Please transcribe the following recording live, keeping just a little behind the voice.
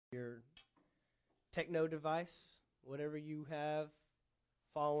your techno device, whatever you have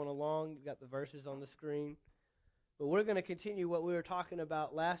following along. You've got the verses on the screen. But we're going to continue what we were talking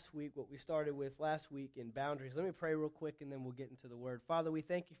about last week, what we started with last week in boundaries. Let me pray real quick, and then we'll get into the Word. Father, we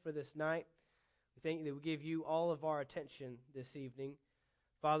thank you for this night. We thank you that we give you all of our attention this evening.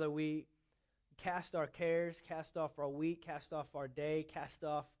 Father, we cast our cares, cast off our week, cast off our day, cast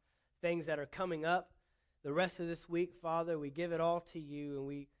off things that are coming up. The rest of this week, Father, we give it all to you, and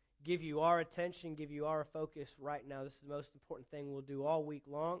we give you our attention, give you our focus right now. This is the most important thing we'll do all week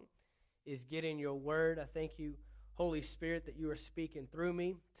long, is get in your word. I thank you, Holy Spirit, that you are speaking through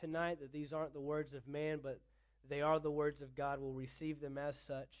me tonight, that these aren't the words of man, but they are the words of God. We'll receive them as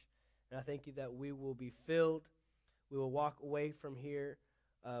such. And I thank you that we will be filled. We will walk away from here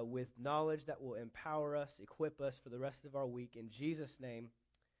with knowledge that will empower us, equip us for the rest of our week. In Jesus' name,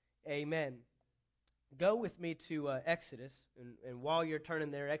 amen. Go with me to Exodus, and while you're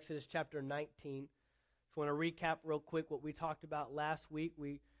turning there, Exodus chapter 19. Just want to recap real quick what we talked about last week.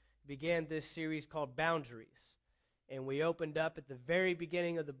 We began this series called Boundaries, and we opened up at the very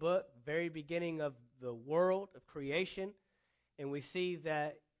beginning of the book, very beginning of the world, of creation, and we see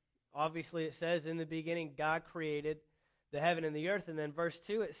that, obviously it says, in the beginning God created the heaven and the earth, and then verse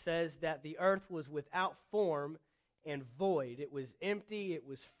 2, it says that the earth was without form and void. It was empty, it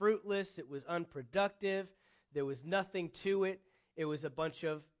was fruitless, it was unproductive, there was nothing to it. It was a bunch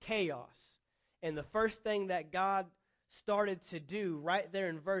of chaos. And the first thing that God started to do right there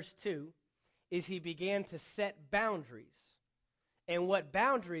in verse 2 is he began to set boundaries. And what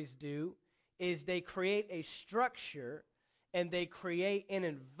boundaries do is they create a structure and they create an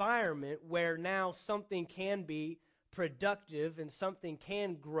environment where now something can be productive and something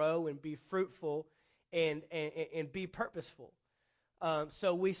can grow and be fruitful and be purposeful.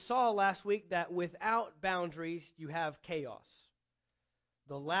 So we saw last week that without boundaries, you have chaos.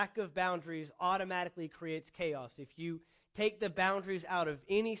 The lack of boundaries automatically creates chaos. If you take the boundaries out of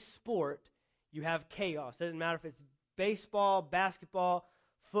any sport, you have chaos. It doesn't matter if it's baseball, basketball,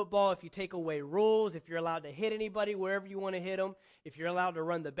 football. If you take away rules, if you're allowed to hit anybody wherever you want to hit them, if you're allowed to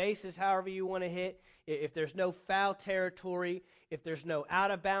run the bases however you want to hit, if there's no foul territory, if there's no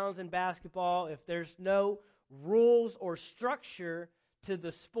out of bounds in basketball, if there's no rules or structure to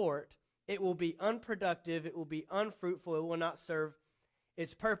the sport, it will be unproductive, it will be unfruitful, it will not serve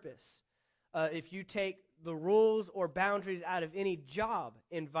its purpose. If you take the rules or boundaries out of any job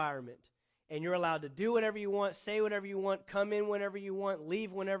environment, and you're allowed to do whatever you want, say whatever you want, come in whenever you want,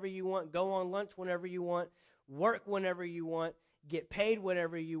 leave whenever you want, go on lunch whenever you want, work whenever you want, get paid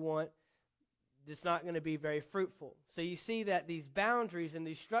whenever you want, it's not going to be very fruitful. So you see that these boundaries and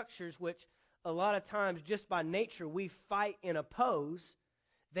these structures, which a lot of times just by nature we fight and oppose,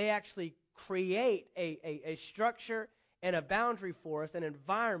 they actually create a structure and a boundary for us, an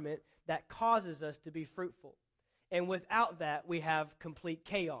environment that causes us to be fruitful. And without that, we have complete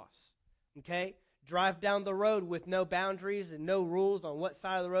chaos. Okay? Drive down the road with no boundaries and no rules on what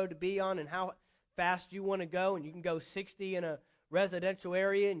side of the road to be on and how fast you want to go, and you can go 60 in a residential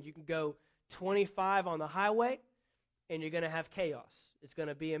area and you can go 25 on the highway, and you're going to have chaos. It's going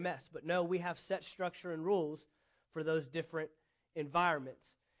to be a mess. But no, we have set structure and rules for those different environments.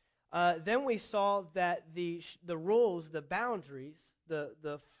 Then we saw that the rules, the boundaries,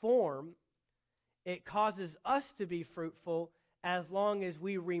 the form, it causes us to be fruitful as long as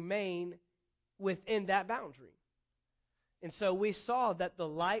we remain within that boundary. And so we saw that the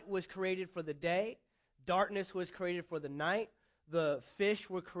light was created for the day, darkness was created for the night, the fish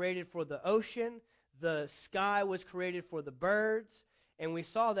were created for the ocean, the sky was created for the birds, and we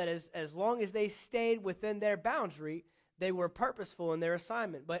saw that as long as they stayed within their boundary, they were purposeful in their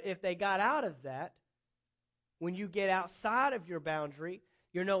assignment. But if they got out of that, when you get outside of your boundary,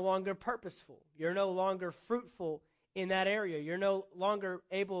 you're no longer purposeful. You're no longer fruitful in that area. You're no longer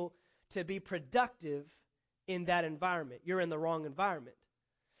able to be productive in that environment. You're in the wrong environment.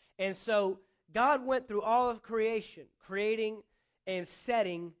 And so God went through all of creation, creating and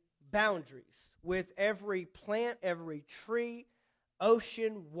setting boundaries with every plant, every tree,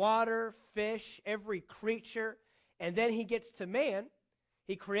 ocean, water, fish, every creature. And then he gets to man.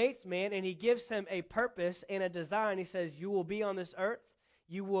 He creates man, and he gives him a purpose and a design. He says, you will be on this earth.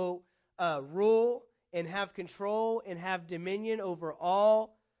 You will rule and have control and have dominion over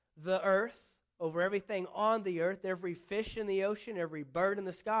all the earth, over everything on the earth, every fish in the ocean, every bird in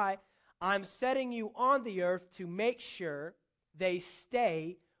the sky. I'm setting you on the earth to make sure they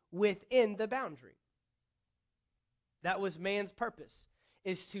stay within the boundary. That was man's purpose,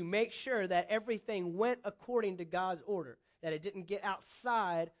 is to make sure that everything went according to God's order, that it didn't get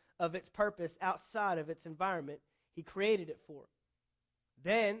outside of its purpose, outside of its environment He created it for.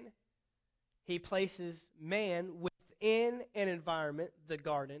 Then he places man within an environment, the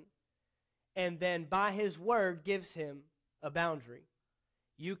garden, and then by his word gives him a boundary.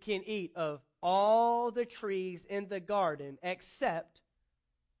 You can eat of all the trees in the garden except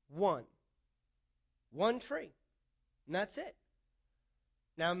one. One tree. And that's it.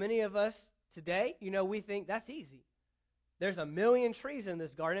 Now, many of us today, we think that's easy. There's 1 million trees in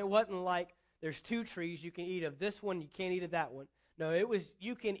this garden. It wasn't like there's 2 trees, you can eat of this one, you can't eat of that one. No, it was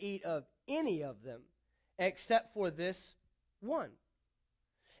you can eat of any of them except for this one.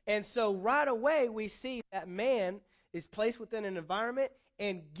 And so right away we see that man is placed within an environment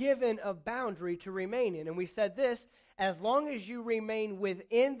and given a boundary to remain in. And we said this, as long as you remain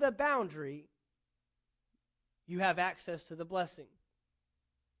within the boundary, you have access to the blessing.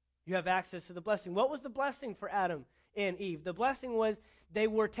 You have access to the blessing. What was the blessing for Adam and Eve? The blessing was they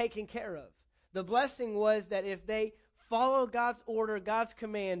were taken care of. The blessing was that if they follow God's order, God's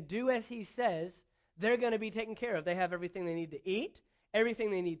command, do as he says, they're going to be taken care of. They have everything they need to eat,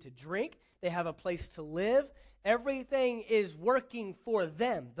 everything they need to drink. They have a place to live. Everything is working for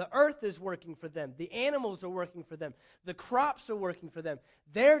them. The earth is working for them. The animals are working for them. The crops are working for them.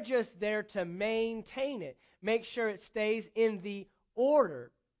 They're just there to maintain it, make sure it stays in the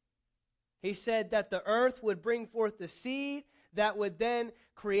order. He said that the earth would bring forth the seed that would then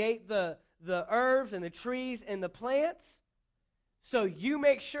create the herbs and the trees and the plants. So you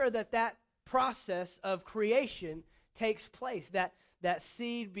make sure that that process of creation takes place, that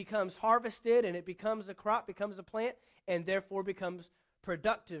seed becomes harvested and it becomes a crop, becomes a plant, and therefore becomes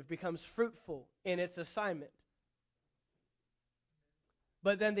productive, becomes fruitful in its assignment.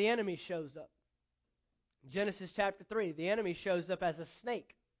 But then the enemy shows up. Genesis chapter 3, the enemy shows up as a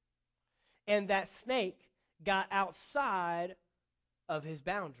snake. And that snake got outside of his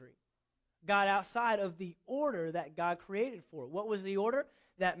boundary, got outside of the order that God created for it. What was the order?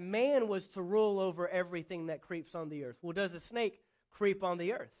 That man was to rule over everything that creeps on the earth. Well, does a snake creep on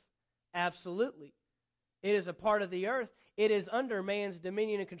the earth? Absolutely. It is a part of the earth. It is under man's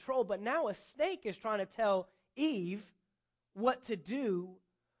dominion and control. But now a snake is trying to tell Eve what to do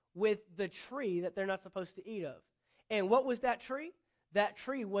with the tree that they're not supposed to eat of. And what was that tree? That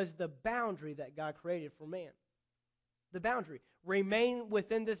tree was the boundary that God created for man. The boundary. Remain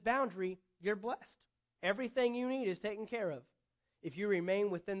within this boundary, you're blessed. Everything you need is taken care of. If you remain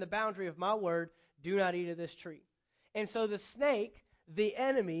within the boundary of my word, do not eat of this tree. And so the snake, the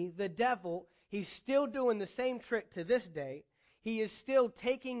enemy, the devil, he's still doing the same trick to this day. He is still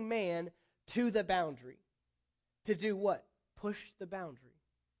taking man to the boundary. To do what? Push the boundary.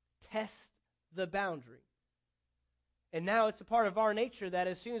 Test the boundary. And now it's a part of our nature that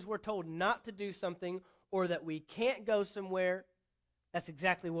as soon as we're told not to do something or that we can't go somewhere, that's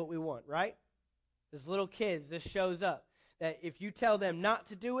exactly what we want, right? As little kids, this shows up. That if you tell them not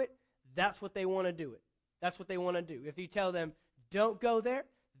to do it, that's what they want to do it. That's what they want to do. If you tell them, don't go there,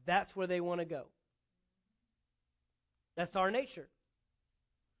 that's where they want to go. That's our nature.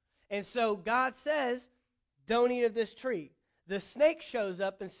 And so God says, don't eat of this tree. The snake shows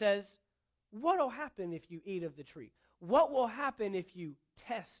up and says, what will happen if you eat of the tree? What will happen if you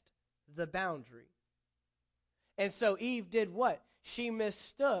test the boundary? And so Eve did what? She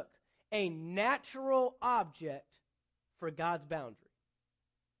mistook a natural object for God's boundary.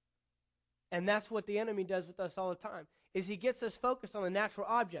 And that's what the enemy does with us all the time, is he gets us focused on the natural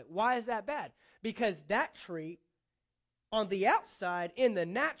object. Why is that bad? Because that tree, on the outside, in the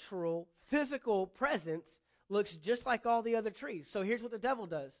natural, physical presence, looks just like all the other trees. So here's what the devil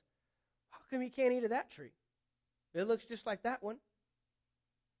does. How come you can't eat of that tree? It looks just like that one.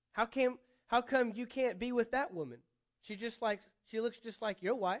 How come you can't be with that woman? She looks just like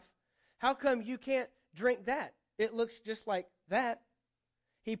your wife. How come you can't drink that? It looks just like that.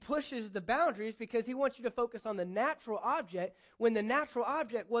 He pushes the boundaries because he wants you to focus on the natural object when the natural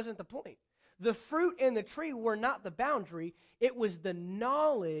object wasn't the point. The fruit in the tree were not the boundary. It was the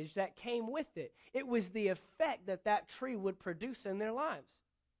knowledge that came with it. It was the effect that that tree would produce in their lives.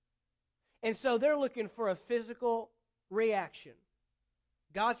 And so they're looking for a physical reaction.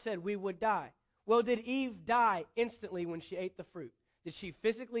 God said we would die. Well, did Eve die instantly when she ate the fruit? Did she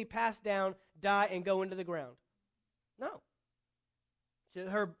physically pass down, die, and go into the ground? No.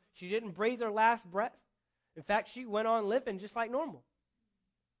 She didn't breathe her last breath. In fact, she went on living just like normal.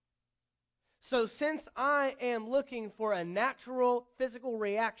 So since I am looking for a natural physical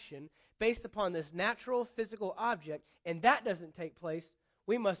reaction based upon this natural physical object, and that doesn't take place,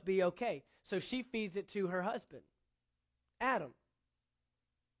 we must be okay. So she feeds it to her husband, Adam.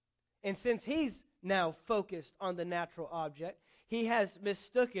 And since he's now focused on the natural object, he has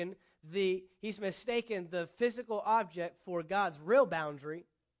mistaken he's mistaken the physical object for God's real boundary,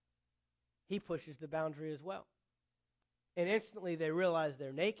 he pushes the boundary as well. And instantly they realize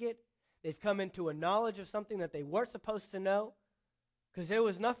they're naked. They've come into a knowledge of something that they weren't supposed to know, because there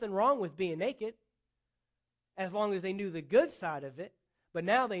was nothing wrong with being naked as long as they knew the good side of it. But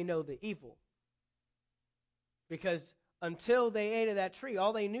now they know the evil. Because until they ate of that tree,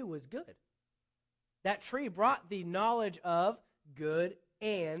 all they knew was good. That tree brought the knowledge of good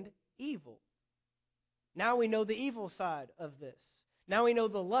and evil. Now we know the evil side of this. Now we know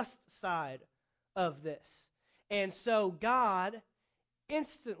the lust side of this. And so God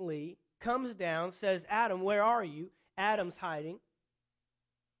instantly comes down, says, Adam, where are you? Adam's hiding.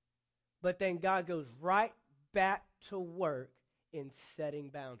 But then God goes right back to work in setting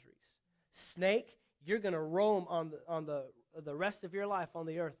boundaries. Snake, you're going to roam on the rest of your life on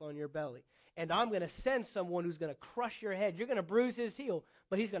the earth on your belly. And I'm going to send someone who's going to crush your head. You're going to bruise his heel,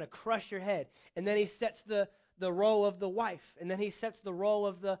 but he's going to crush your head. And then he sets the role of the wife. And then he sets the role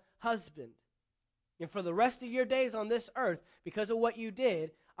of the husband. And for the rest of your days on this earth, because of what you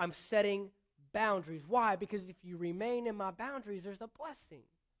did, I'm setting boundaries. Why? Because if you remain in my boundaries, there's a blessing.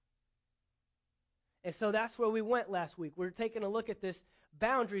 And so that's where we went last week. We're taking a look at this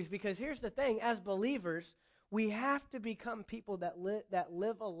boundaries, because here's the thing. As believers, we have to become people that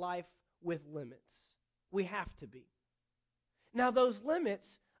live a life with limits. We have to be. Now, those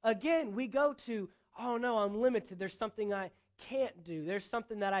limits, again, we go to, oh, no, I'm limited. There's something I can't do. There's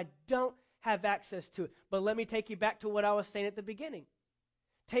something that I don't have access to. But let me take you back to what I was saying at the beginning.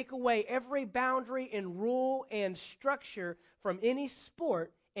 Take away every boundary and rule and structure from any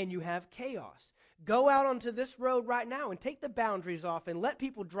sport, and you have chaos. Go out onto this road right now and take the boundaries off and let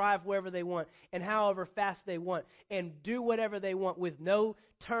people drive wherever they want and however fast they want and do whatever they want with no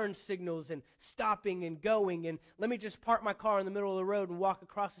turn signals and stopping and going, and let me just park my car in the middle of the road and walk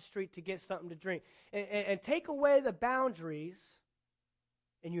across the street to get something to drink. And take away the boundaries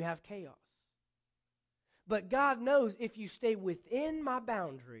and you have chaos. But God knows if you stay within my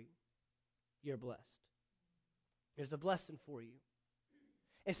boundary, you're blessed. There's a blessing for you.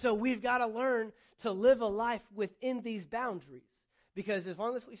 And so we've got to learn to live a life within these boundaries. Because as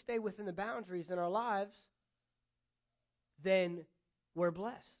long as we stay within the boundaries in our lives, then we're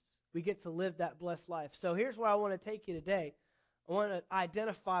blessed. We get to live that blessed life. So here's where I want to take you today. I want to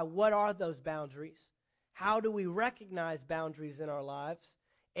identify what are those boundaries. How do we recognize boundaries in our lives?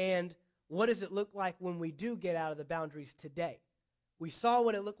 And what does it look like when we do get out of the boundaries today? We saw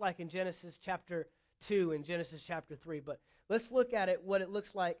what it looked like in Genesis chapter 2 and Genesis chapter 3, but let's look at it, what it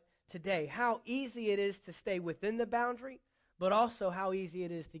looks like today. How easy it is to stay within the boundary, but also how easy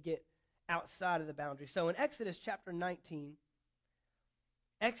it is to get outside of the boundary. So in Exodus chapter 19,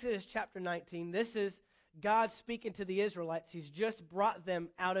 this is God speaking to the Israelites. He's just brought them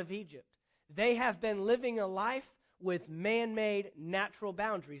out of Egypt. They have been living a life with man-made natural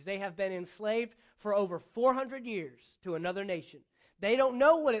boundaries. They have been enslaved for over 400 years to another nation. They don't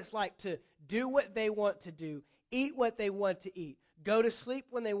know what it's like to do what they want to do, eat what they want to eat, go to sleep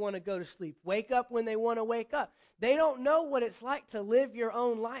when they want to go to sleep, wake up when they want to wake up. They don't know what it's like to live your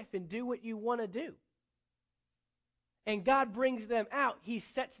own life and do what you want to do. And God brings them out. He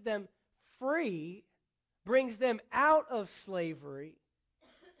sets them free, brings them out of slavery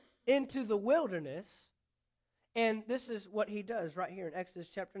into the wilderness. And this is what he does right here in Exodus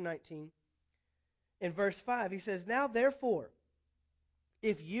chapter 19. In verse 5, he says, "Now therefore,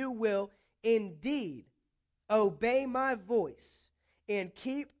 if you will indeed obey my voice and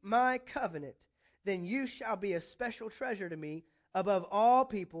keep my covenant, then you shall be a special treasure to me above all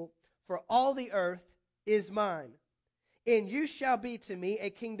people, for all the earth is mine. And you shall be to me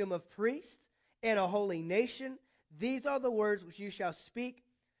a kingdom of priests and a holy nation. These are the words which you shall speak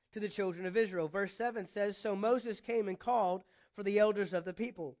to the children of Israel." Verse 7 says, "So Moses came and called for the elders of the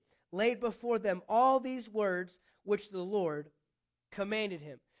people, laid before them all these words which the Lord commanded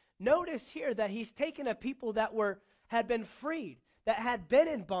him." Notice here that he's taken a people that had been freed, that had been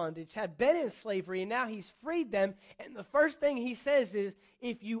in bondage, had been in slavery, and now he's freed them. And the first thing he says is,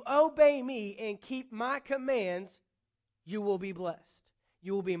 if you obey me and keep my commands, you will be blessed.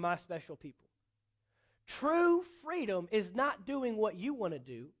 You will be my special people. True freedom is not doing what you want to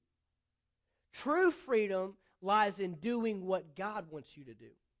do. True freedom lies in doing what God wants you to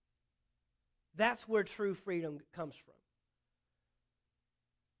do. That's where true freedom comes from.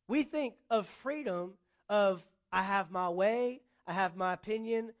 We think of freedom of, I have my way, I have my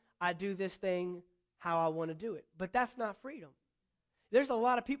opinion, I do this thing how I want to do it. But that's not freedom. There's a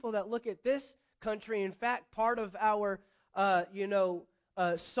lot of people that look at this country. In fact, part of our,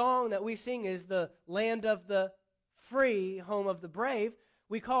 song that we sing is the land of the free, home of the brave.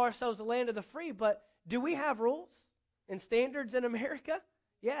 we call ourselves the land of the free, but do we have rules and standards in America?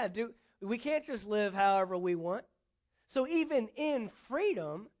 Yeah, we can't just live however we want. So even in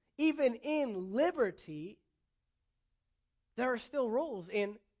freedom, even in liberty, there are still rules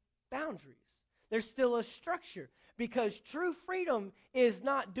and boundaries. There's still a structure, because true freedom is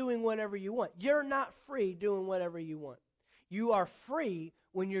not doing whatever you want. You're not free doing whatever you want. You are free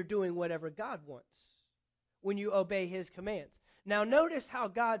when you're doing whatever God wants, when you obey his commands. Now notice how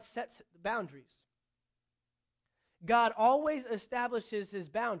God sets boundaries. God always establishes his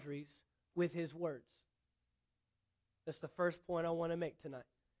boundaries with his words. That's the first point I want to make tonight.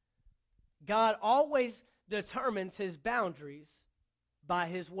 God always determines his boundaries by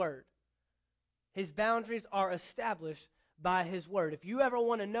his word. His boundaries are established by his word. If you ever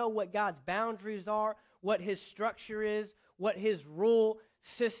want to know what God's boundaries are, what his structure is, what his rule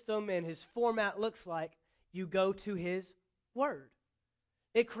system and his format looks like, you go to his word.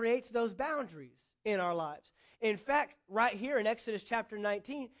 It creates those boundaries in our lives. In fact, right here in Exodus chapter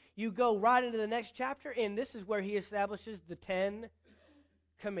 19, you go right into the next chapter, and this is where he establishes the 10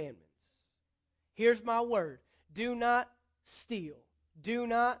 commandments. Here's my word. Do not steal. Do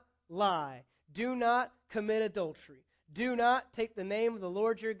not lie. Do not commit adultery. Do not take the name of the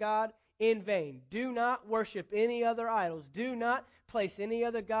Lord your God in vain. Do not worship any other idols. Do not place any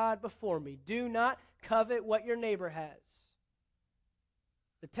other God before me. Do not covet what your neighbor has.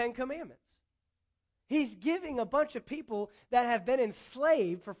 The 10 commandments. He's giving a bunch of people that have been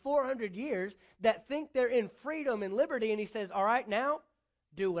enslaved for 400 years that think they're in freedom and liberty, and he says, all right, now,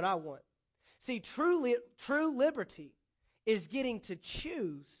 do what I want. See, true liberty is getting to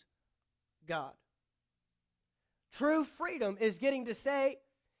choose God. True freedom is getting to say,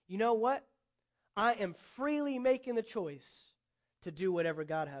 you know what? I am freely making the choice to do whatever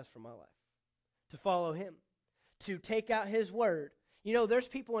God has for my life, to follow him, to take out his word. You know, there's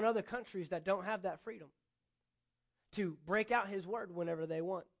people in other countries that don't have that freedom to break out his word whenever they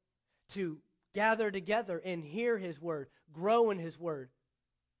want, to gather together and hear his word, grow in his word,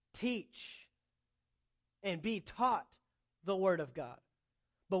 teach, and be taught the word of God.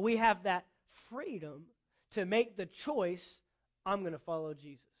 But we have that freedom to make the choice, I'm going to follow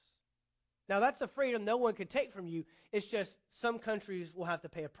Jesus. Now, that's a freedom no one can take from you. It's just some countries will have to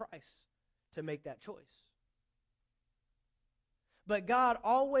pay a price to make that choice. But God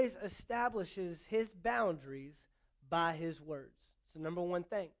always establishes his boundaries by his words. It's the number one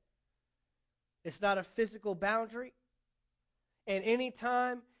thing. It's not a physical boundary. And any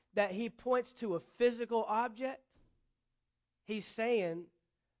time that he points to a physical object, he's saying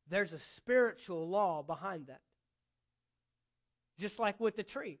there's a spiritual law behind that. Just like with the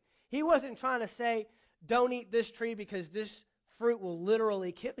tree. He wasn't trying to say, don't eat this tree because this fruit will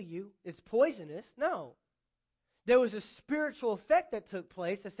literally kill you. It's poisonous. No. There was a spiritual effect that took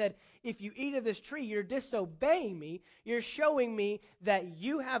place that said, if you eat of this tree, you're disobeying me. You're showing me that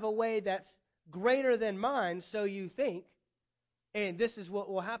you have a way that's greater than mine, so you think. And this is what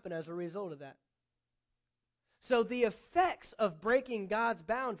will happen as a result of that. So the effects of breaking God's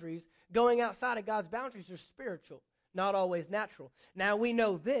boundaries, going outside of God's boundaries, are spiritual, not always natural. Now we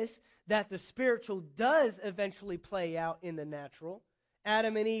know this, that the spiritual does eventually play out in the natural.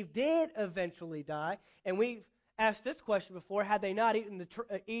 Adam and Eve did eventually die, and we've asked this question before, had they not eaten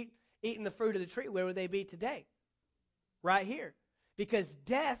the fruit of the tree, where would they be today? Right here. Because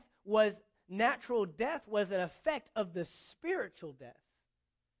natural death was an effect of the spiritual death.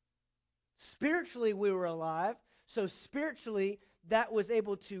 Spiritually we were alive, so spiritually that was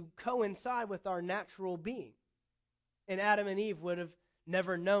able to coincide with our natural being. And Adam and Eve would have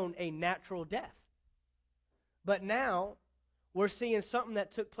never known a natural death. But now we're seeing something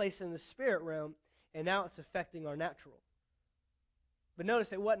that took place in the spirit realm, and now it's affecting our natural. But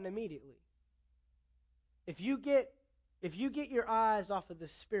notice it wasn't immediately. If you get your eyes off of the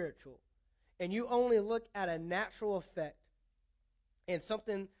spiritual and you only look at a natural effect and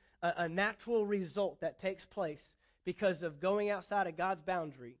something, a natural result that takes place because of going outside of God's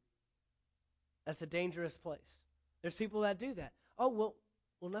boundary, that's a dangerous place. There's people that do that. Oh,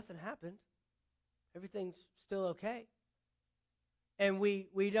 well, nothing happened. Everything's still okay. And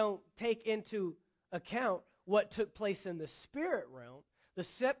we don't take into account what took place in the spirit realm, the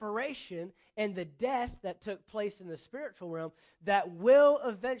separation and the death that took place in the spiritual realm that will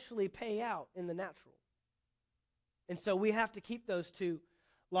eventually pay out in the natural. And so we have to keep those two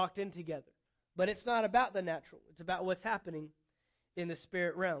locked in together. But it's not about the natural. It's about what's happening in the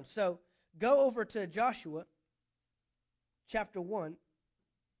spirit realm. So go over to Joshua chapter 1.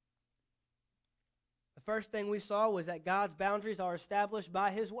 The first thing we saw was that God's boundaries are established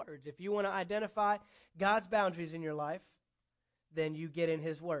by his words. If you want to identify God's boundaries in your life, then you get in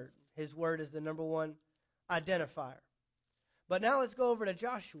His Word. His Word is the number one identifier. But now let's go over to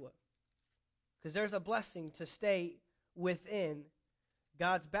Joshua, because there's a blessing to stay within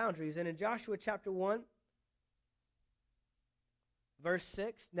God's boundaries. And in Joshua chapter 1, verse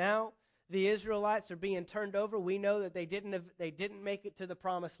 6, now the Israelites are being turned over. We know that they didn't make it to the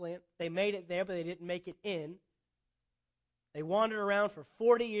promised land. They made it there, but they didn't make it in. They wandered around for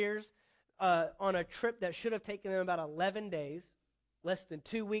 40 years on a trip that should have taken them about 11 days, less than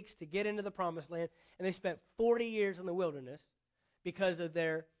 2 weeks to get into the promised land. And they spent 40 years in the wilderness because of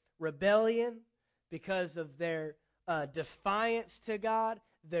their rebellion, because of their defiance to God,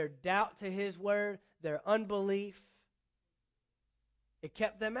 their doubt to His Word, their unbelief. It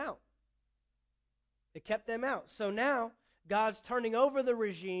kept them out. It kept them out. So now, God's turning over the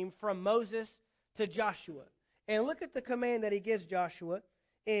regime from Moses to Joshua. And look at the command that He gives Joshua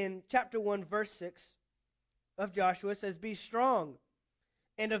in chapter 1, verse 6 of Joshua. It says, "Be strong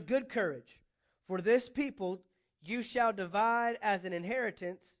and of good courage, for this people you shall divide as an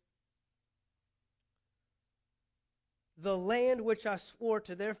inheritance the land which I swore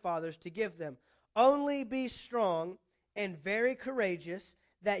to their fathers to give them. Only be strong and very courageous,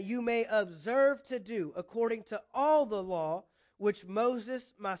 that you may observe to do according to all the law which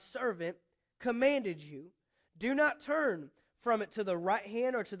Moses my servant commanded you. Do not turn from it to the right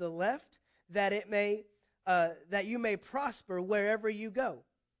hand or to the left, that you may prosper wherever you go.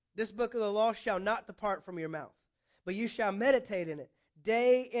 This book of the law shall not depart from your mouth, but you shall meditate in it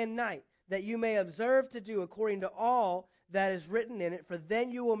day and night, that you may observe to do according to all that is written in it. For then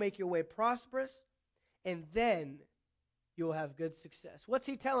you will make your way prosperous, and then you will have good success." What's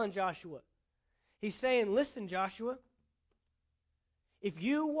He telling Joshua? He's saying, listen, Joshua, if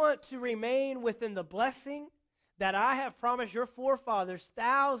you want to remain within the blessing that I have promised your forefathers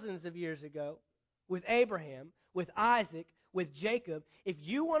thousands of years ago with Abraham, with Isaac, with Jacob, if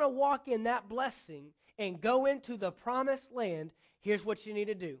you want to walk in that blessing and go into the promised land, here's what you need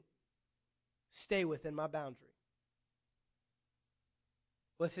to do. Stay within my boundary.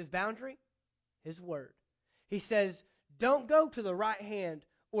 What's His boundary? His Word. He says, don't go to the right hand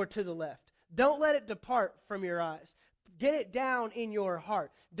or to the left. Don't let it depart from your eyes. Get it down in your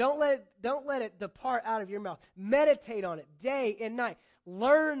heart. Don't let it depart out of your mouth. Meditate on it day and night.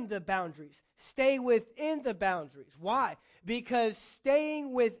 Learn the boundaries. Stay within the boundaries. Why? Because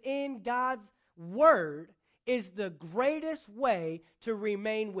staying within God's Word is the greatest way to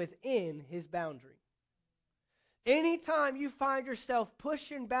remain within His boundary. Anytime you find yourself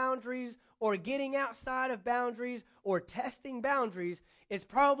pushing boundaries or getting outside of boundaries or testing boundaries, it's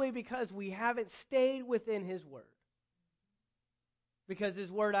probably because we haven't stayed within His Word. Because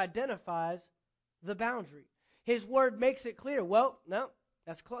His Word identifies the boundary. His Word makes it clear. Well, no,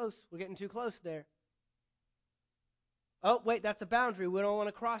 that's close. We're getting too close there. Oh, wait, that's a boundary. We don't want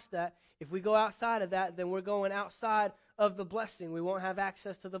to cross that. If we go outside of that, then we're going outside of the blessing. We won't have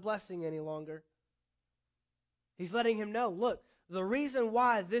access to the blessing any longer. He's letting him know, look, the reason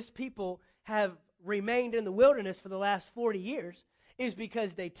why this people have remained in the wilderness for the last 40 years is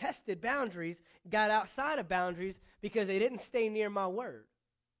because they tested boundaries, got outside of boundaries, because they didn't stay near my Word.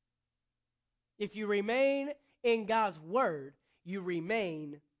 If you remain in God's Word, you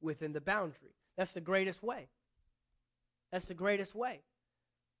remain within the boundary. That's the greatest way. That's the greatest way.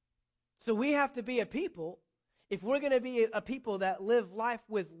 So we have to be a people. If we're going to be a people that live life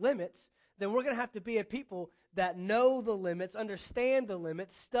with limits, then we're going to have to be a people that know the limits, understand the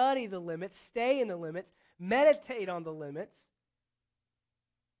limits, study the limits, stay in the limits, meditate on the limits.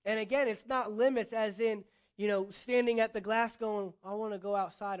 And again, it's not limits as in, standing at the glass going, I want to go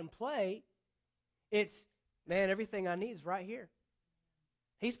outside and play. It's, man, everything I need is right here.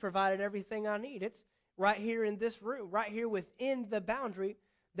 He's provided everything I need. It's right here in this room, right here within the boundary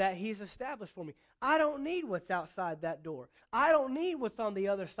that He's established for me. I don't need what's outside that door. I don't need what's on the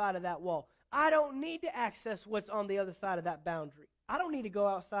other side of that wall. I don't need to access what's on the other side of that boundary. I don't need to go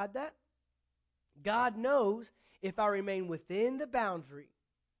outside that. God knows if I remain within the boundary,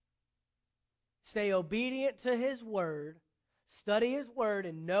 stay obedient to His Word, study His Word,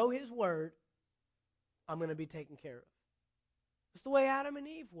 and know His Word, I'm going to be taken care of. It's the way Adam and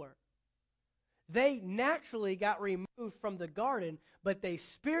Eve were. They naturally got removed from the garden, but they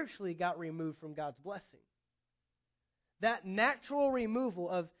spiritually got removed from God's blessing. That natural removal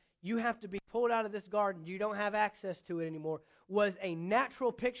of you have to be pulled out of this garden, you don't have access to it anymore, was a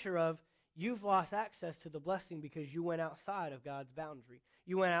natural picture of you've lost access to the blessing because you went outside of God's boundary.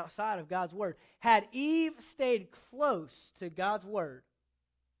 You went outside of God's Word. Had Eve stayed close to God's Word,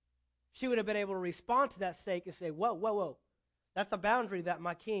 she would have been able to respond to that stake and say, whoa, whoa, whoa. That's a boundary that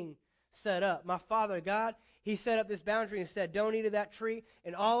my king set up. My father, God, he set up this boundary and said, don't eat of that tree.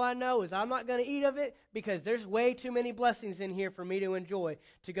 And all I know is I'm not going to eat of it because there's way too many blessings in here for me to enjoy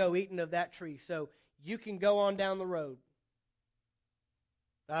to go eating of that tree. So you can go on down the road.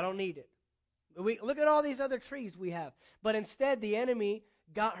 I don't need it. Look at all these other trees we have. But instead, the enemy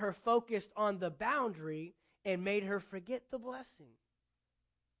got her focused on the boundary and made her forget the blessing.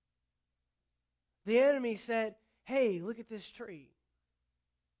 The enemy said, hey, look at this tree.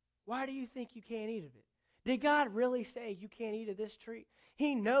 Why do you think you can't eat of it? Did God really say you can't eat of this tree?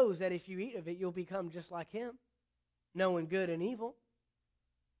 He knows that if you eat of it, you'll become just like him, knowing good and evil.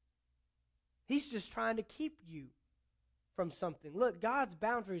 He's just trying to keep you from something. Look, God's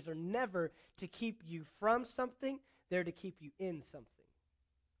boundaries are never to keep you from something. They're to keep you in something.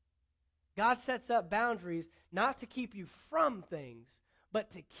 God sets up boundaries not to keep you from things,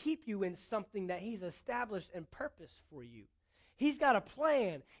 but to keep you in something that he's established and purposed for you. He's got a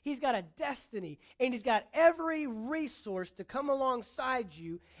plan. He's got a destiny. And he's got every resource to come alongside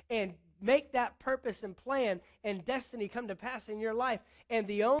you and make that purpose and plan and destiny come to pass in your life. And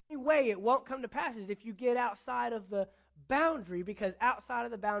the only way it won't come to pass is if you get outside of the boundary, because outside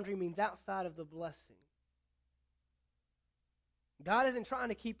of the boundary means outside of the blessing. God isn't trying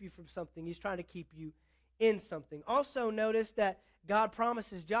to keep you from something. He's trying to keep you in something. Also notice that God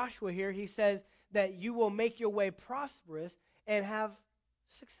promises Joshua here, he says that you will make your way prosperous and have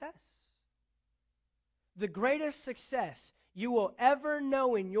success. The greatest success you will ever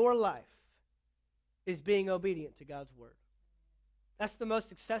know in your life is being obedient to God's word. That's the most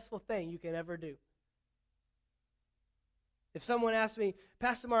successful thing you can ever do. If someone asks me,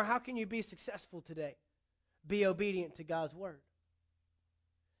 Pastor Mar, how can you be successful today? Be obedient to God's word.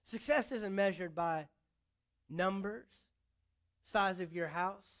 Success isn't measured by numbers, size of your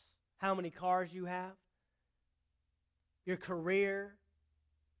house, how many cars you have, your career,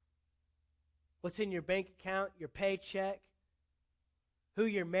 what's in your bank account, your paycheck, who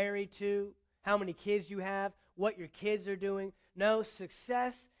you're married to, how many kids you have, what your kids are doing. No,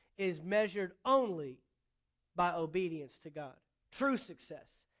 success is measured only by obedience to God. True success,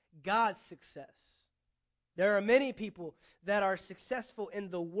 God's success. There are many people that are successful in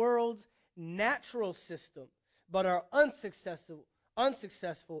the world's natural system, but are unsuccessful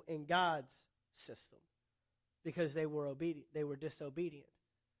in God's system because they were obedient. They were disobedient.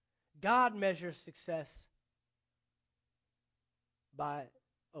 God measures success by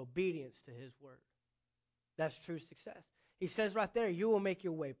obedience to his word. That's true success. He says right there, you will make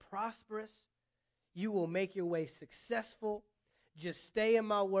your way prosperous. You will make your way successful. Just stay in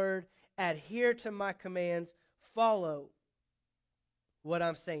my word. Adhere to my commands. Follow what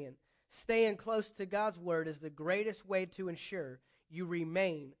I'm saying. Staying close to God's word is the greatest way to ensure you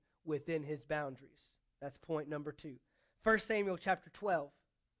remain within his boundaries. That's point number 2. 1 Samuel chapter 12.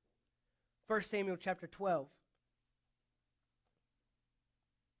 1 Samuel chapter 12.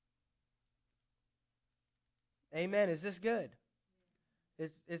 Amen. Is this good?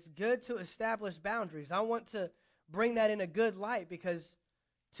 It's good to establish boundaries. I want to bring that in a good light because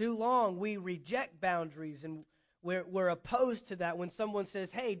too long we reject boundaries and we're opposed to that. When someone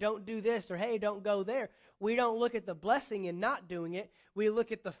says, hey, don't do this or hey, don't go there, we don't look at the blessing in not doing it. We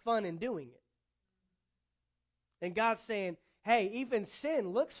look at the fun in doing it. And God's saying, hey, even sin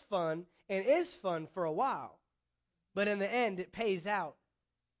looks fun and is fun for a while. But in the end, it pays out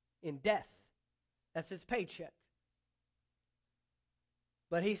in death. That's its paycheck.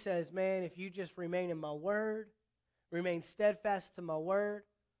 But he says, man, if you just remain in my word, remain steadfast to my word,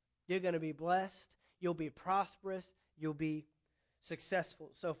 you're going to be blessed. You'll be prosperous. You'll be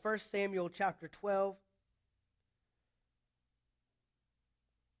successful. So 1 Samuel chapter 12.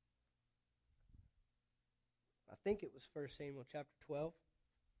 I think it was 1 Samuel chapter 12.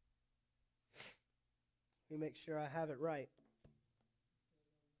 Let me make sure I have it right.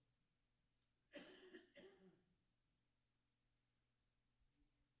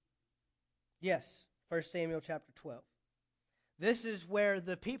 Yes, 1 Samuel chapter 12. This is where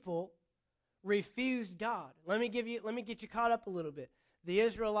the people refused God. Let me get you caught up a little bit. The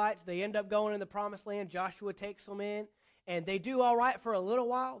Israelites, they end up going in the promised land. Joshua takes them in, and they do all right for a little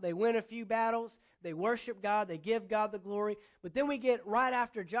while. They win a few battles. They worship God. They give God the glory. But then we get, right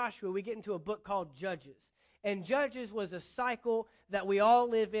after Joshua, we get into a book called Judges. And Judges was a cycle that we all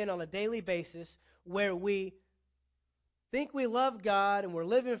live in on a daily basis where we think we love God and we're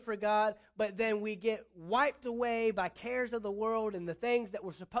living for God, but then we get wiped away by cares of the world, and the things that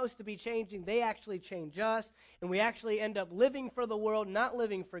we're supposed to be changing, they actually change us, and we actually end up living for the world, not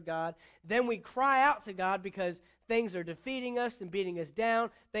living for God. Then we cry out to God because things are defeating us and beating us down.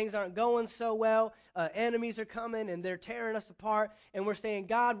 Things aren't going so well. Enemies are coming and they're tearing us apart, and we're saying,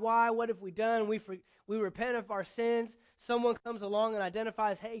 God, why? What have we done? We repent of our sins. Someone comes along and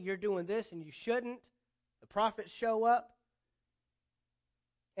identifies, hey, you're doing this and you shouldn't. The prophets show up.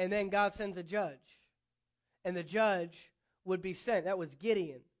 And then God sends a judge. And the judge would be sent. That was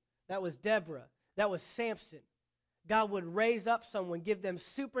Gideon. That was Deborah. That was Samson. God would raise up someone, give them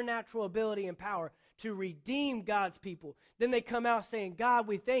supernatural ability and power to redeem God's people. Then they come out saying, God,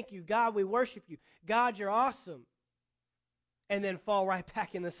 we thank you. God, we worship you. God, you're awesome. And then fall right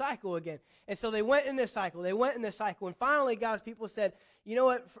back in the cycle again. And so they went in this cycle. They went in this cycle. And finally, God's people said, you know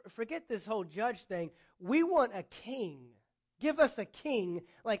what? Forget this whole judge thing. We want a king. Give us a king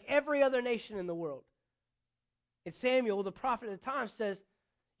like every other nation in the world. And Samuel, the prophet at the time, says,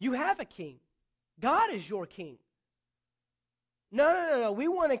 you have a king. God is your king. No. We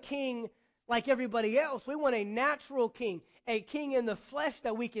want a king like everybody else. We want a natural king, a king in the flesh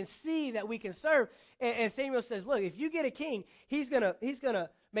that we can see, that we can serve. And Samuel says, look, if you get a king, he's gonna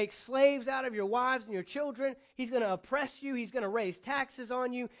make slaves out of your wives and your children. He's going to oppress you. He's going to raise taxes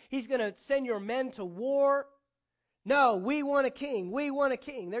on you. He's going to send your men to war. No, we want a king. We want a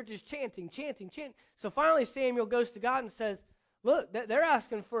king. They're just chanting. So finally Samuel goes to God and says, look, they're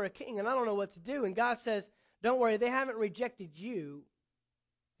asking for a king, and I don't know what to do. And God says, don't worry, they haven't rejected you.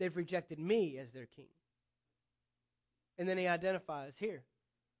 They've rejected me as their king. And then he identifies,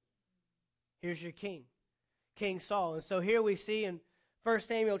 here's your king, King Saul. And so here we see in 1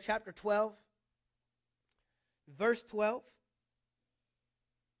 Samuel chapter 12, verse 12,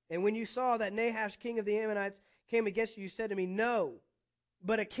 and when you saw that Nahash, king of the Ammonites, came against you, you said to me, no,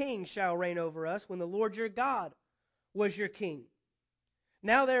 but a king shall reign over us when the Lord your God was your king.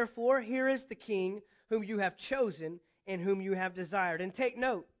 Now therefore, here is the king whom you have chosen and whom you have desired. And take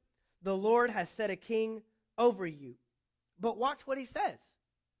note, the Lord has set a king over you. But watch what he says.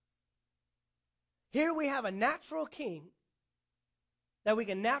 Here we have a natural king that we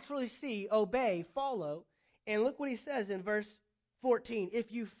can naturally see, obey, follow. And look what he says in verse 14.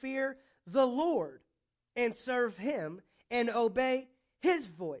 If you fear the Lord and serve him and obey his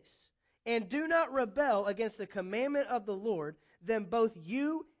voice and do not rebel against the commandment of the Lord, then both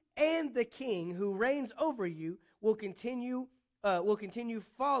you and the king who reigns over you will continue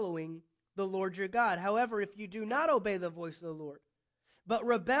following the Lord your God. However, if you do not obey the voice of the Lord, but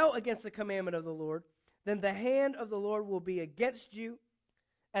rebel against the commandment of the Lord, then the hand of the Lord will be against you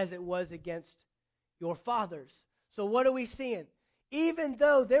as it was against your fathers. So what are we seeing? Even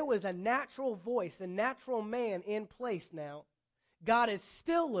though there was a natural voice, a natural man in place now, God is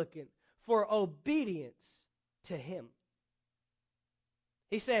still looking for obedience to him.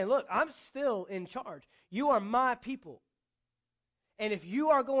 He's saying, look, I'm still in charge. You are my people. And if you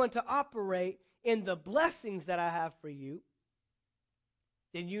are going to operate in the blessings that I have for you,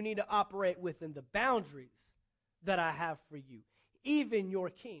 then you need to operate within the boundaries that I have for you, even your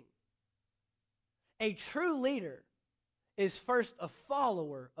king. A true leader is first a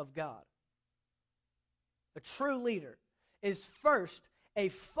follower of God. A true leader is first a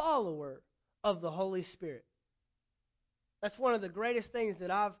follower of the Holy Spirit. That's one of the greatest things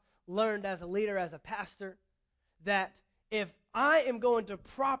that I've learned as a leader, as a pastor, that if I am going to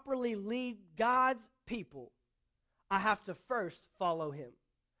properly lead God's people, I have to first follow him.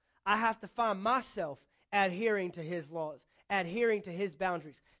 I have to find myself adhering to his laws, adhering to his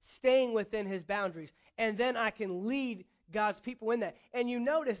boundaries, staying within his boundaries, and then I can lead God's people in that. And you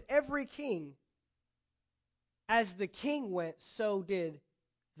notice every king, as the king went, so did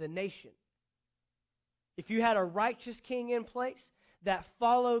the nation. If you had a righteous king in place that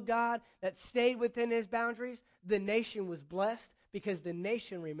followed God, that stayed within his boundaries, the nation was blessed because the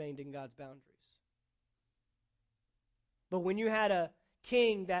nation remained in God's boundaries. But when you had a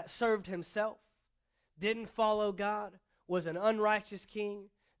king that served himself, didn't follow God, was an unrighteous king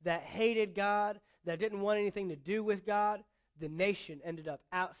that hated God, that didn't want anything to do with God, the nation ended up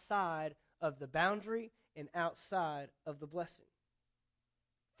outside of the boundary and outside of the blessing.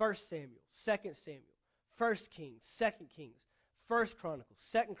 1 Samuel, 2 Samuel, 1 Kings, 2 Kings, 1 Chronicles,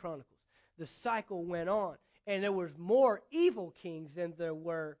 2 Chronicles. The cycle went on, and there was more evil kings than there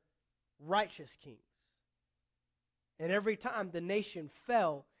were righteous kings. And every time the nation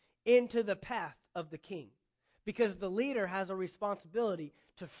fell into the path of the king, because the leader has a responsibility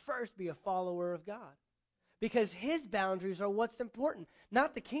to first be a follower of God, because his boundaries are what's important,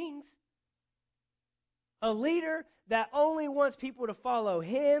 not the king's. A leader that only wants people to follow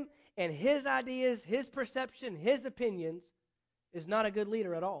him and his ideas, his perception, his opinions is not a good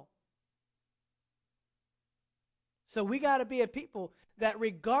leader at all. So we got to be a people that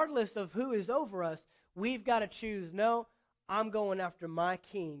regardless of who is over us, we've got to choose, no, I'm going after my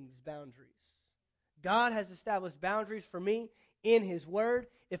king's boundaries. God has established boundaries for me in his word.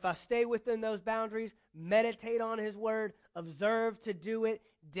 If I stay within those boundaries, meditate on his word, observe to do it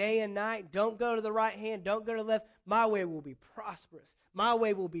day and night, don't go to the right hand, don't go to the left, my way will be prosperous. My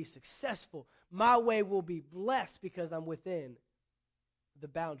way will be successful. My way will be blessed because I'm within the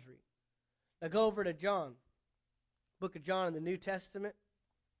boundary. Now go over to John, book of John in the New Testament.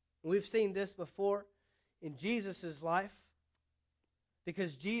 We've seen this before in Jesus' life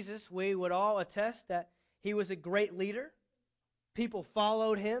because Jesus, we would all attest that he was a great leader. People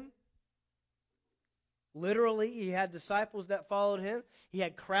followed him. Literally, he had disciples that followed him. He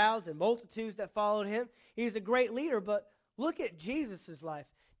had crowds and multitudes that followed him. He was a great leader, but look at Jesus' life.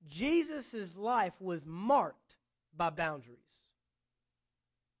 Jesus' life was marked by boundaries.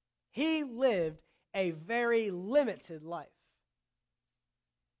 He lived a very limited life.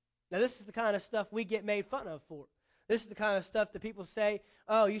 Now, this is the kind of stuff we get made fun of for. This is the kind of stuff that people say,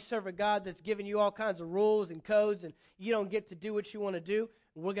 oh, you serve a God that's giving you all kinds of rules and codes, and you don't get to do what you want to do.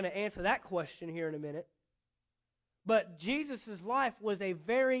 And we're going to answer that question here in a minute. But Jesus' life was a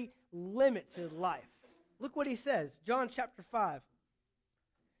very limited life. Look what he says, John chapter 5.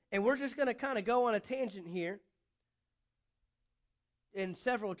 And we're just going to kind of go on a tangent here in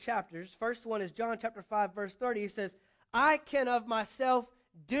several chapters. First one is John chapter 5, verse 30. He says, I can of myself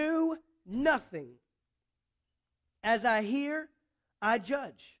do nothing. As I hear, I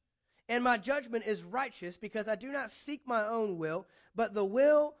judge. And my judgment is righteous because I do not seek my own will, but the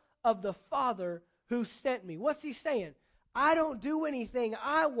will of the Father who sent me. What's he saying? I don't do anything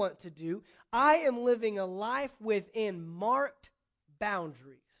I want to do. I am living a life within marked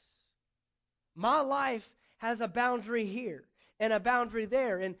boundaries. My life has a boundary here and a boundary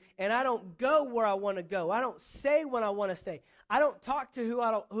there, and I don't go where I want to go. I don't say what I want to say. I don't talk to who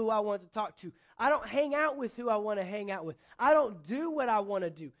I want to talk to. I don't hang out with who I want to hang out with. I don't do what I want to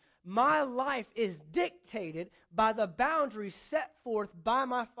do. My life is dictated by the boundaries set forth by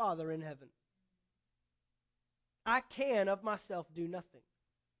my Father in heaven. I can of myself do nothing.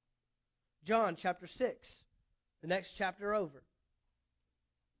 John chapter 6, the next chapter over.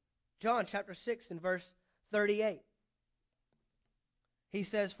 John chapter 6 and verse 38. He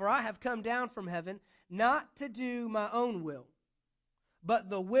says, for I have come down from heaven not to do my own will, but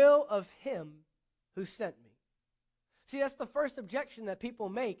the will of him who sent me. See, that's the first objection that people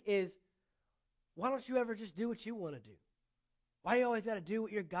make is, why don't you ever just do what you want to do? Why do you always got to do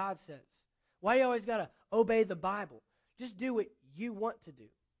what your God says? Why do you always got to obey the Bible? Just do what you want to do.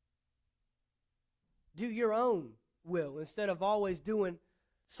 Do your own will instead of always doing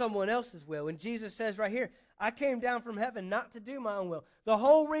someone else's will. And Jesus says right here, I came down from heaven not to do my own will. The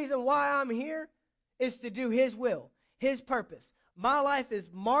whole reason why I'm here is to do his will, his purpose. My life is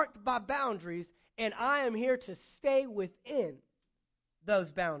marked by boundaries, and I am here to stay within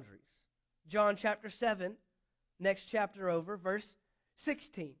those boundaries. John chapter 7, next chapter over, verse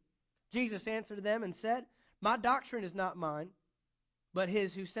 16. Jesus answered them and said, my doctrine is not mine, but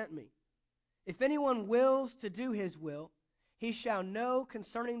his who sent me. If anyone wills to do his will, he shall know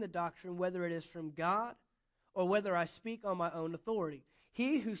concerning the doctrine whether it is from God or whether I speak on my own authority.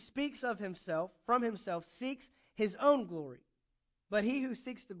 He who speaks of himself, from himself, seeks his own glory. But he who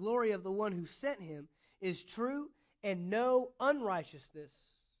seeks the glory of the one who sent him is true, and no unrighteousness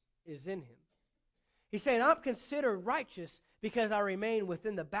is in him. He's saying, I'm considered righteous because I remain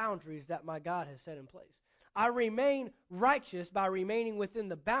within the boundaries that my God has set in place. I remain righteous by remaining within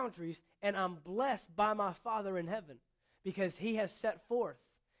the boundaries, and I'm blessed by my Father in heaven because he has set forth.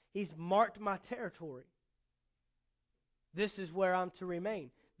 He's marked my territory. This is where I'm to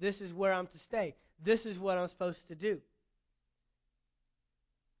remain. This is where I'm to stay. This is what I'm supposed to do.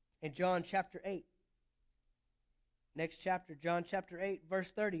 In John chapter 8, next chapter, John chapter 8, verse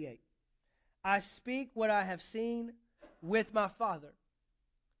 38. I speak what I have seen with my Father,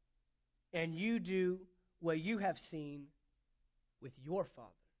 and you do what you have seen with your Father.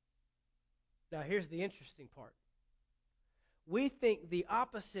 Now, here's the interesting part. We think the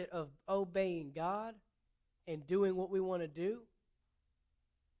opposite of obeying God and doing what we want to do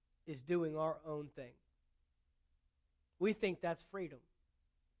is doing our own thing. We think that's freedom.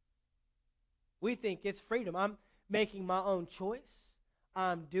 We think it's freedom. I'm making my own choice.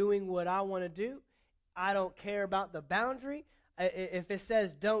 I'm doing what I want to do. I don't care about the boundary. If it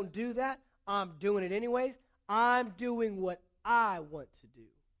says don't do that, I'm doing it anyways. I'm doing what I want to do.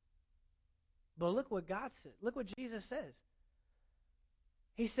 But look what God said. Look what Jesus says.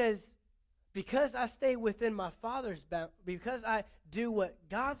 He says, because I stay within my Father's boundaries, because I do what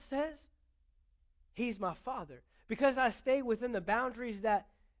God says, He's my Father. Because I stay within the boundaries that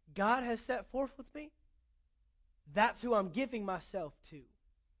God has set forth with me, that's who I'm giving myself to.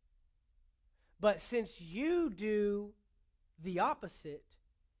 But since you do the opposite,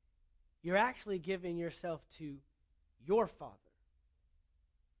 you're actually giving yourself to your Father.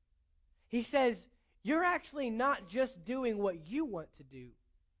 He says, you're actually not just doing what you want to do.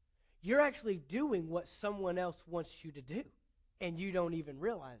 You're actually doing what someone else wants you to do, and you don't even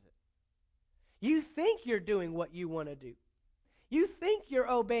realize it. You think you're doing what you want to do. You think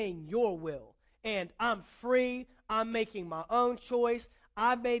you're obeying your will, and I'm free, I'm making my own choice,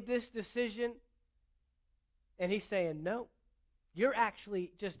 I made this decision. And he's saying, no, you're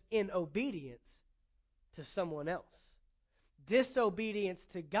actually just in obedience to someone else. Disobedience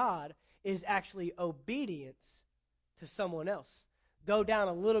to God is actually obedience to someone else. Go down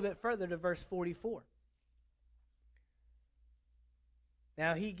a little bit further to verse 44.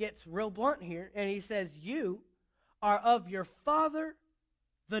 Now he gets real blunt here, and he says, you are of your father,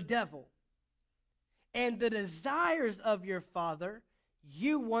 the devil, and the desires of your father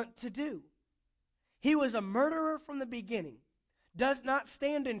you want to do. He was a murderer from the beginning, does not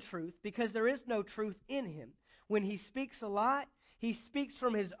stand in truth, because there is no truth in him. When he speaks a lie, he speaks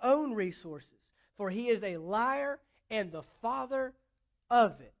from his own resources, for he is a liar and the father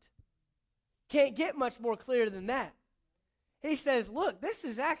of it. Can't get much more clear than that. He says, look, this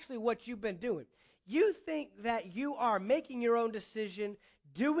is actually what you've been doing. You think that you are making your own decision,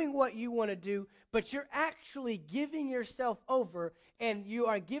 doing what you want to do, but you're actually giving yourself over, and you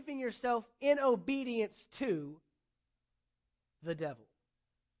are giving yourself in obedience to the devil.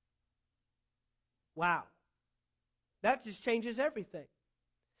 Wow. That just changes everything.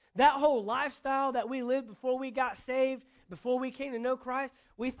 That whole lifestyle that we lived before we got saved, before we came to know Christ,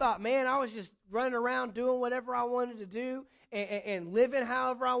 we thought, man, I was just running around doing whatever I wanted to do and living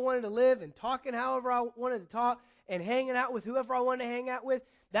however I wanted to live and talking however I wanted to talk and hanging out with whoever I wanted to hang out with.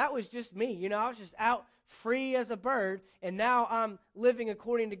 That was just me. You know, I was just out free as a bird, and now I'm living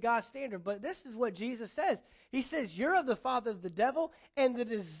according to God's standard. But this is what Jesus says. He says, you're of the father of the devil, and the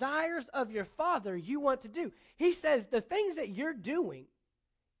desires of your father you want to do. He says the things that you're doing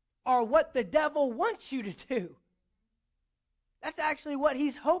are what the devil wants you to do. That's actually what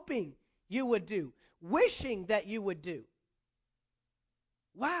he's hoping you would do, wishing that you would do.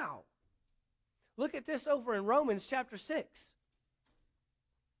 Wow. Look at this over in Romans chapter 6.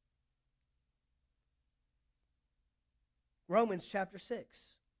 Romans chapter 6.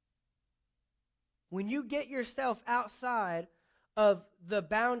 When you get yourself outside of the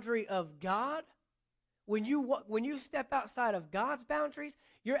boundary of God, when you step outside of God's boundaries,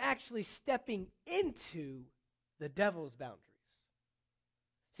 you're actually stepping into the devil's boundaries.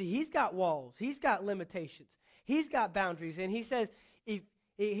 See, he's got walls. He's got limitations. He's got boundaries. And he says,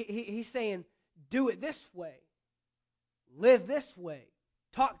 he's saying, do it this way. Live this way.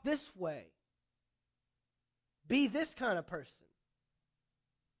 Talk this way. Be this kind of person.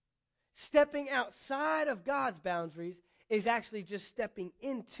 Stepping outside of God's boundaries is actually just stepping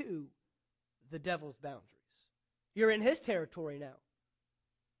into the devil's boundaries. You're in his territory now.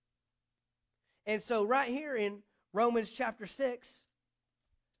 And so right here in Romans chapter 6,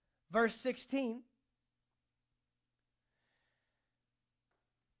 verse 16,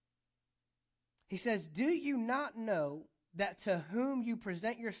 he says, do you not know that to whom you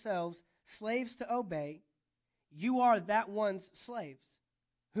present yourselves slaves to obey, you are that one's slaves,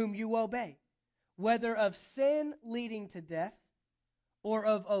 whom you obey, whether of sin leading to death or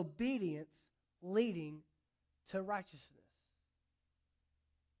of obedience leading to righteousness.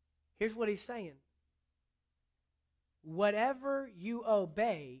 Here's what he's saying. Whatever you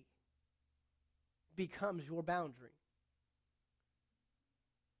obey becomes your boundary.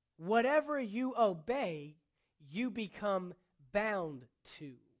 Whatever you obey, you become bound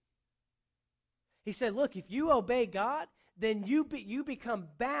to. He said, look, if you obey God, then you become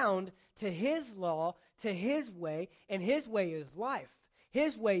bound to his law, to his way, and his way is life.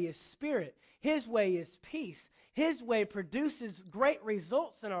 His way is spirit. His way is peace. His way produces great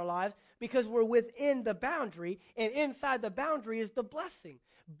results in our lives because we're within the boundary, and inside the boundary is the blessing.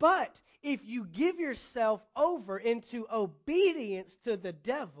 But if you give yourself over into obedience to the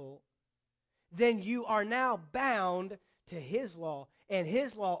devil, then you are now bound to his law. And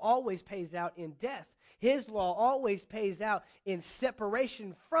his law always pays out in death. His law always pays out in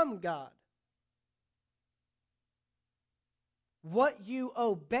separation from God. What you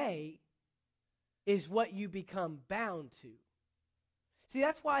obey is what you become bound to. See,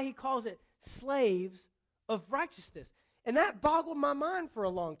 that's why he calls it slaves of righteousness. And that boggled my mind for a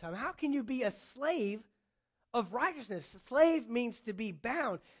long time. How can you be a slave of righteousness? Slave means to be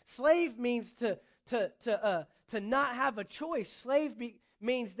bound. Slave means to not have a choice. Slave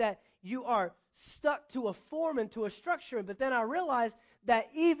means that you are stuck to a form and to a structure. But then I realized that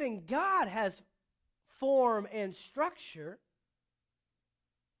even God has form and structure.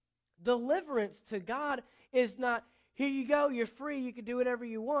 Deliverance to God is not, here you go, you're free, you can do whatever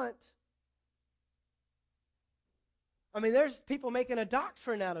you want. I mean, there's people making a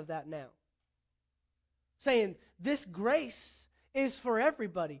doctrine out of that now, saying this grace is for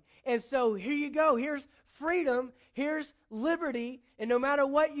everybody. And so here you go, here's freedom, here's liberty, and no matter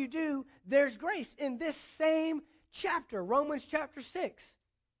what you do, there's grace. In this same chapter, Romans chapter 6,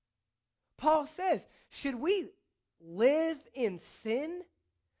 Paul says, should we live in sin?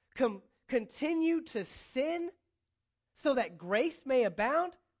 Continue to sin so that grace may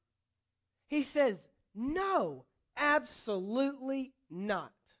abound? He says, no, absolutely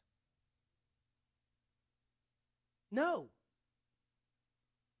not. No.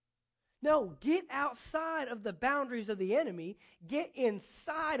 No, get outside of the boundaries of the enemy. Get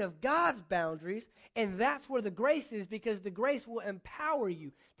inside of God's boundaries, and that's where the grace is, because the grace will empower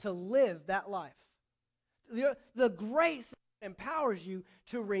you to live that life. The grace empowers you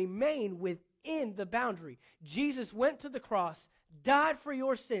to remain within the boundary. Jesus went to the cross, died for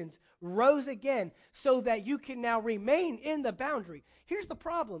your sins, rose again, so that you can now remain in the boundary. Here's the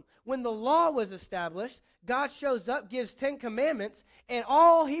problem. When the law was established, God shows up, gives 10 commandments, and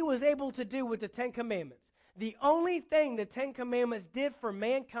all he was able to do with the 10 commandments, the only thing the 10 commandments did for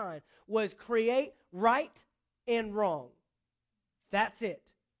mankind was create right and wrong. That's it.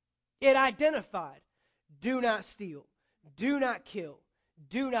 It identified, do not steal, do not kill,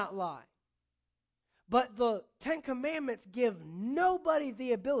 do not lie. But the 10 Commandments give nobody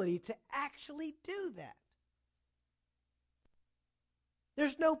the ability to actually do that.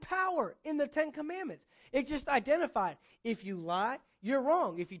 There's no power in the 10 Commandments. It just identified, if you lie, you're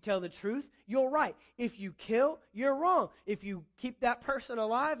wrong. If you tell the truth, you're right. If you kill, you're wrong. If you keep that person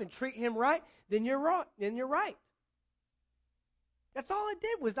alive and treat him right, then you're wrong. Then you're right. That's all it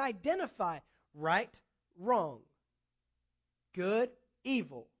did, was identify right, wrong, good,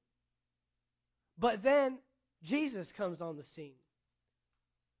 evil. But then Jesus comes on the scene.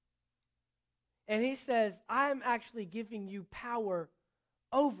 And he says, I'm actually giving you power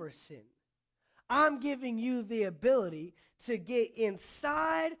over sin. I'm giving you the ability to get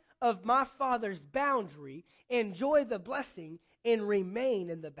inside of my Father's boundary, enjoy the blessing, and remain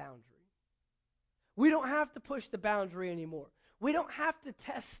in the boundary. We don't have to push the boundary anymore. We don't have to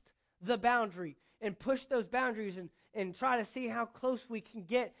test the boundary and push those boundaries and try to see how close we can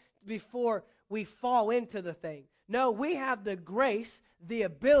get before we fall into the thing. No, we have the grace, the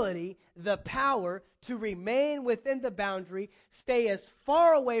ability, the power to remain within the boundary, stay as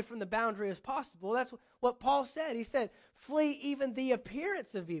far away from the boundary as possible. That's what Paul said. He said, flee even the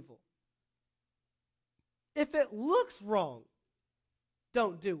appearance of evil. If it looks wrong,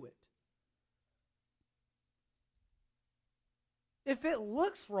 don't do it. If it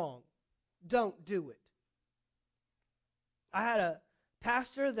looks wrong, don't do it. I had a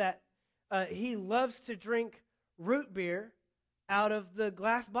pastor that he loves to drink root beer out of the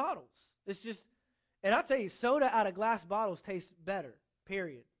glass bottles. It's just, and I'll tell you, soda out of glass bottles tastes better,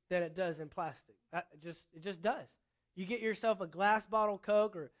 period, than it does in plastic. It just does. You get yourself a glass bottle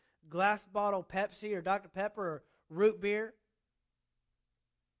Coke or glass bottle Pepsi or Dr. Pepper or root beer.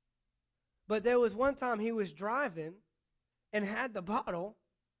 But there was one time he was driving and had the bottle,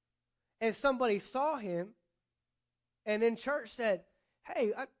 and somebody saw him, and in church said,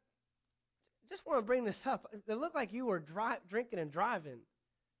 hey, I just want to bring this up. It looked like you were drinking and driving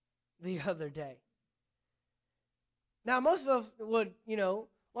the other day. Now, most of us would, a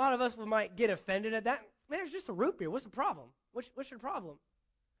lot of us might get offended at that. Man, it's just a root beer. What's the problem? What's your problem?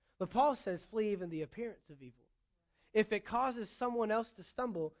 But Paul says, flee even the appearance of evil. If it causes someone else to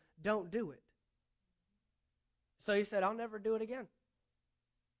stumble, don't do it. So he said, I'll never do it again.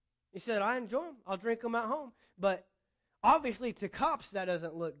 He said, I enjoy them. I'll drink them at home. But obviously to cops, that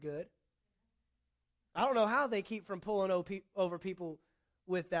doesn't look good. I don't know how they keep from pulling over people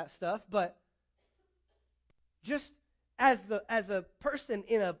with that stuff, but just as a person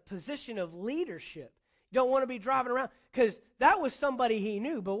in a position of leadership, you don't want to be driving around, because that was somebody he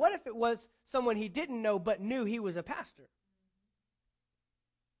knew. But what if it was someone he didn't know but knew he was a pastor?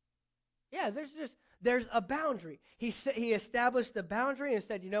 Yeah, there's a boundary. He established the boundary and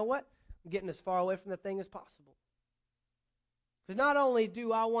said, you know what? I'm getting as far away from the thing as possible. Because not only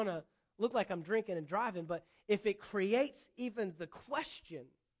do I want to look like I'm drinking and driving, but if it creates even the question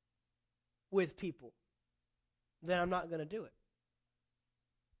with people, then I'm not going to do it.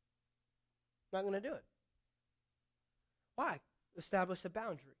 Not going to do it. Why? Establish a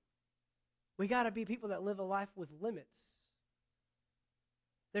boundary. We got to be people that live a life with limits.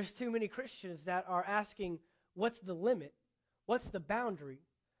 There's too many Christians that are asking, what's the limit? What's the boundary?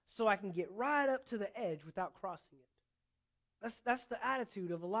 So I can get right up to the edge without crossing it. That's the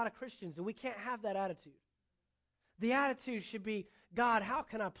attitude of a lot of Christians, and we can't have that attitude. The attitude should be, God, how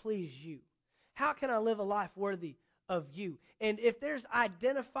can I please you? How can I live a life worthy of you? And if there's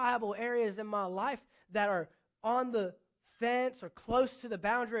identifiable areas in my life that are on the fence or close to the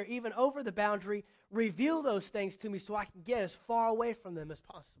boundary or even over the boundary, reveal those things to me so I can get as far away from them as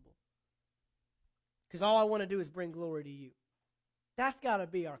possible. Because all I want to do is bring glory to you. That's got to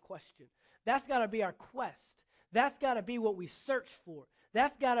be our question. That's got to be our quest. That's got to be what we search for.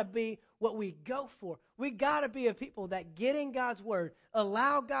 That's got to be what we go for. We got to be a people that get in God's Word,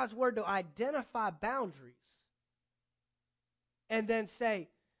 allow God's Word to identify boundaries, and then say,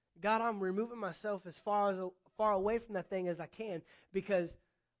 God, I'm removing myself as far away from that thing as I can, because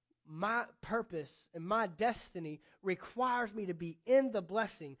my purpose and my destiny requires me to be in the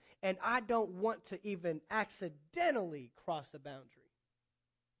blessing, and I don't want to even accidentally cross a boundary.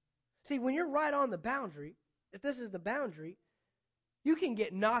 See, when you're right on the boundary, if this is the boundary, you can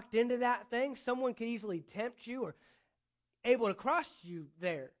get knocked into that thing. Someone could easily tempt you or able to cross you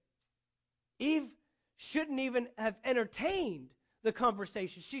there. Eve shouldn't even have entertained the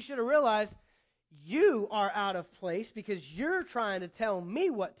conversation. She should have realized, you are out of place because you're trying to tell me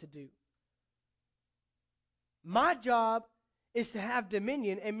what to do. My job is to have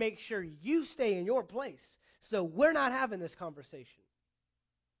dominion and make sure you stay in your place. So we're not having this conversation.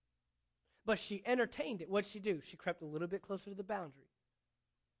 But she entertained it. What'd she do? She crept a little bit closer to the boundary.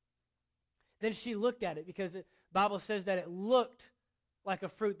 Then she looked at it because the Bible says that it looked like a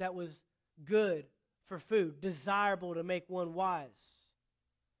fruit that was good for food, desirable to make one wise.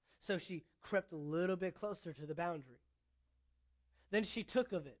 So she crept a little bit closer to the boundary. Then she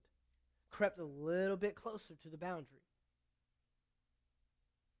took of it, crept a little bit closer to the boundary.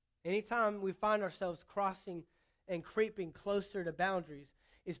 Anytime we find ourselves crossing and creeping closer to boundaries,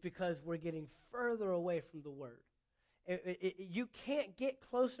 it's because we're getting further away from the Word. You can't get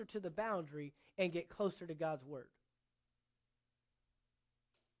closer to the boundary and get closer to God's Word.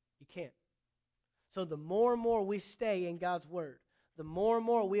 You can't. So the more and more we stay in God's Word, the more and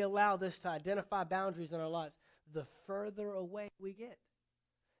more we allow this to identify boundaries in our lives, the further away we get.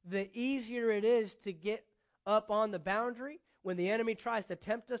 The easier it is to get up on the boundary when the enemy tries to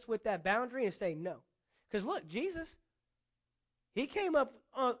tempt us with that boundary and say no. Because look, Jesus, he came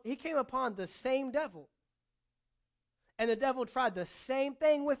upon the same devil. And the devil tried the same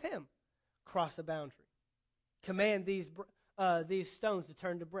thing with him. Cross the boundary. Command these stones to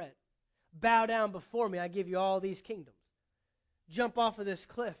turn to bread. Bow down before me, I give you all these kingdoms. Jump off of this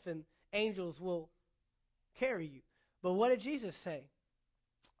cliff and angels will carry you. But what did Jesus say?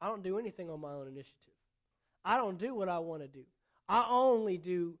 I don't do anything on my own initiative. I don't do what I want to do. I only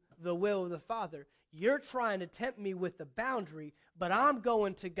do the will of the Father. You're trying to tempt me with the boundary, but I'm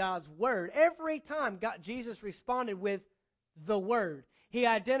going to God's Word. Every time Jesus responded with the Word. He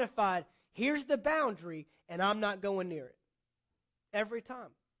identified, here's the boundary, and I'm not going near it. Every time.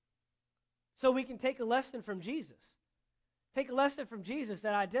 So we can take a lesson from Jesus. Take a lesson from Jesus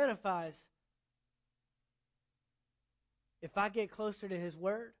that identifies, if I get closer to His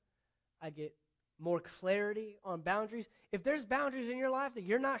Word, I get more clarity on boundaries. If there's boundaries in your life that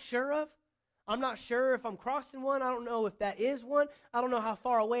you're not sure of, I'm not sure if I'm crossing one. I don't know if that is one. I don't know how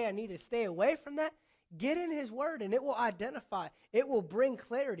far away I need to stay away from that. Get in His Word and it will identify. It will bring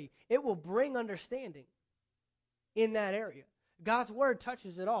clarity. It will bring understanding in that area. God's Word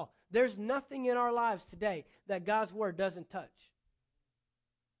touches it all. There's nothing in our lives today that God's Word doesn't touch.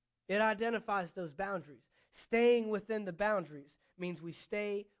 It identifies those boundaries. Staying within the boundaries means we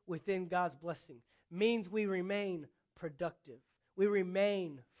stay within God's blessing. Means we remain productive. We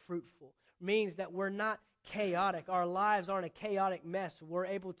remain fruitful. Means that we're not chaotic. Our lives aren't a chaotic mess. We're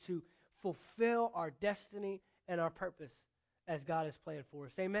able to fulfill our destiny and our purpose as God has planned for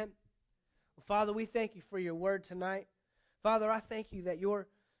us. Amen? Well, Father, we thank you for your word tonight. Father, I thank you that your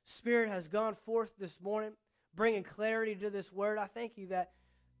Spirit has gone forth this morning, bringing clarity to this word. I thank you that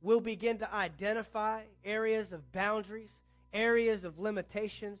we'll begin to identify areas of boundaries, areas of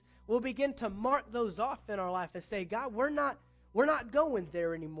limitations. We'll begin to mark those off in our life and say, God, we're not going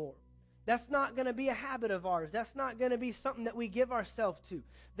there anymore. That's not going to be a habit of ours. That's not going to be something that we give ourselves to.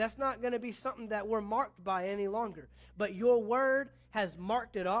 That's not going to be something that we're marked by any longer. But your word has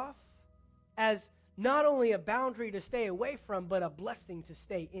marked it off as not only a boundary to stay away from, but a blessing to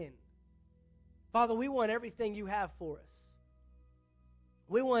stay in. Father, we want everything you have for us.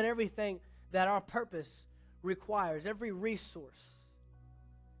 We want everything that our purpose requires, every resource,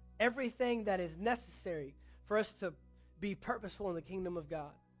 everything that is necessary for us to be purposeful in the kingdom of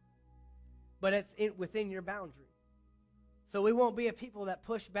God. But it's within your boundary. So we won't be a people that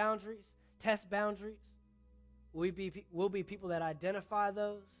push boundaries, test boundaries. We'll be people that identify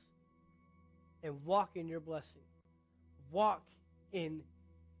those and walk in your blessing. Walk in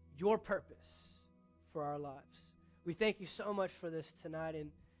your purpose for our lives. We thank you so much for this tonight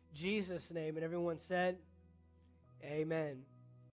in Jesus' name. And everyone said, amen.